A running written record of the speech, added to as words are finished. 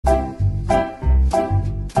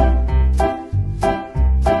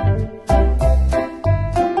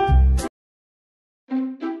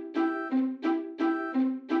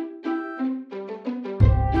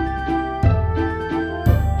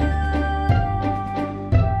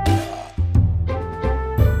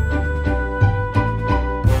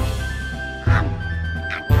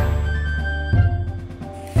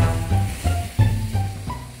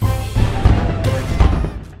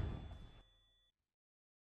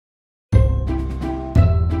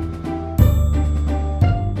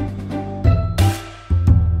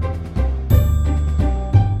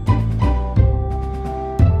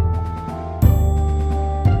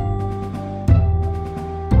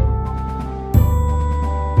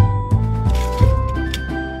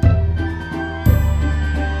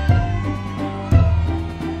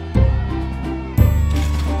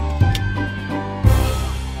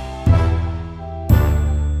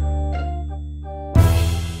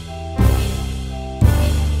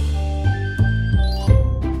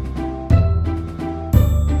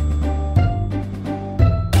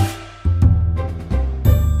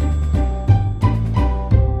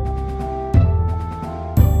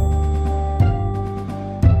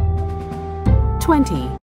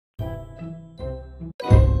20.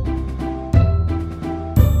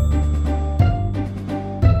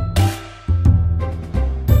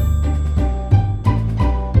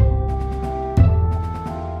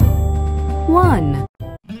 1.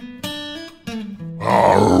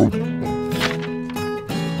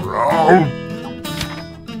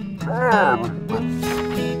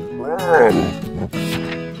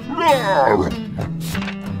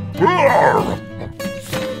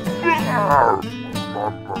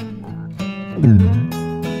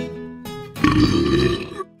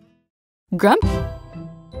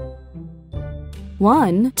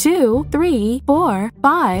 1, 2, 3, 4,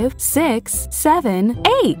 5, 6, 7,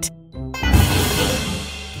 8.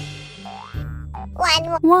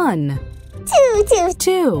 1, 2,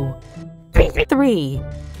 3,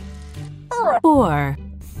 4,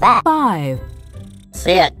 5,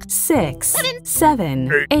 6,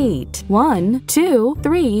 7, 8. 1, 2,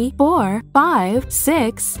 3, 4, 5,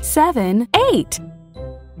 6, 7, 8.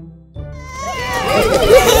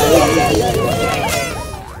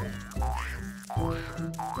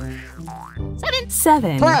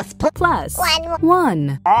 7 plus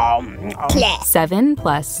 1. 7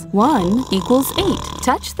 plus 1 equals 8.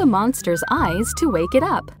 Touch the monster's eyes to wake it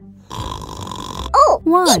up.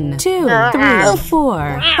 1, 2, 3,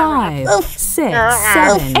 4, 5, 6,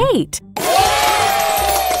 7, 8.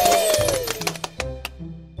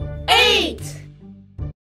 8.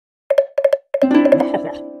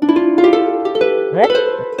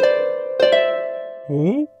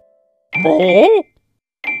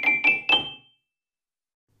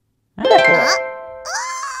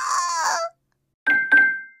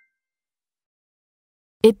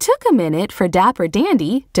 It took a minute for Dapper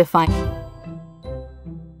Dandy to find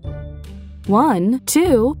 1,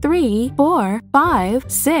 2, 3, 4,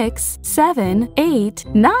 5, 6, 7, 8,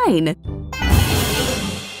 9.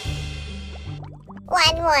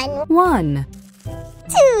 1,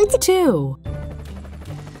 2,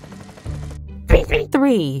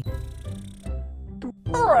 3,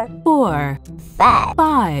 4,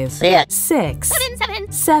 5, 6,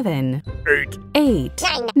 7, 8,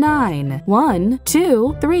 9. 1,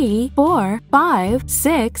 2, 3, 4, 5,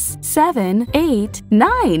 6, 7, 8,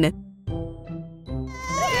 9.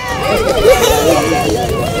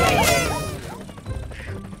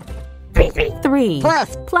 3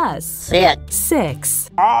 plus 6.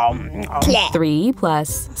 3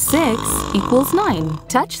 plus 6 equals 9.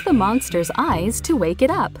 Touch the monster's eyes to wake it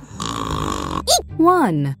up.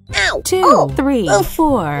 1, 2, 3,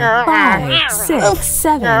 4, 5, 6,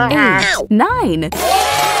 7, 8, 9.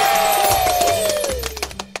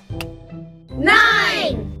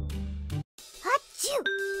 9.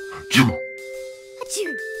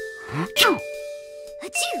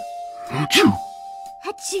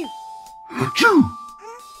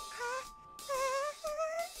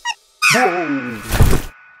 Achoo!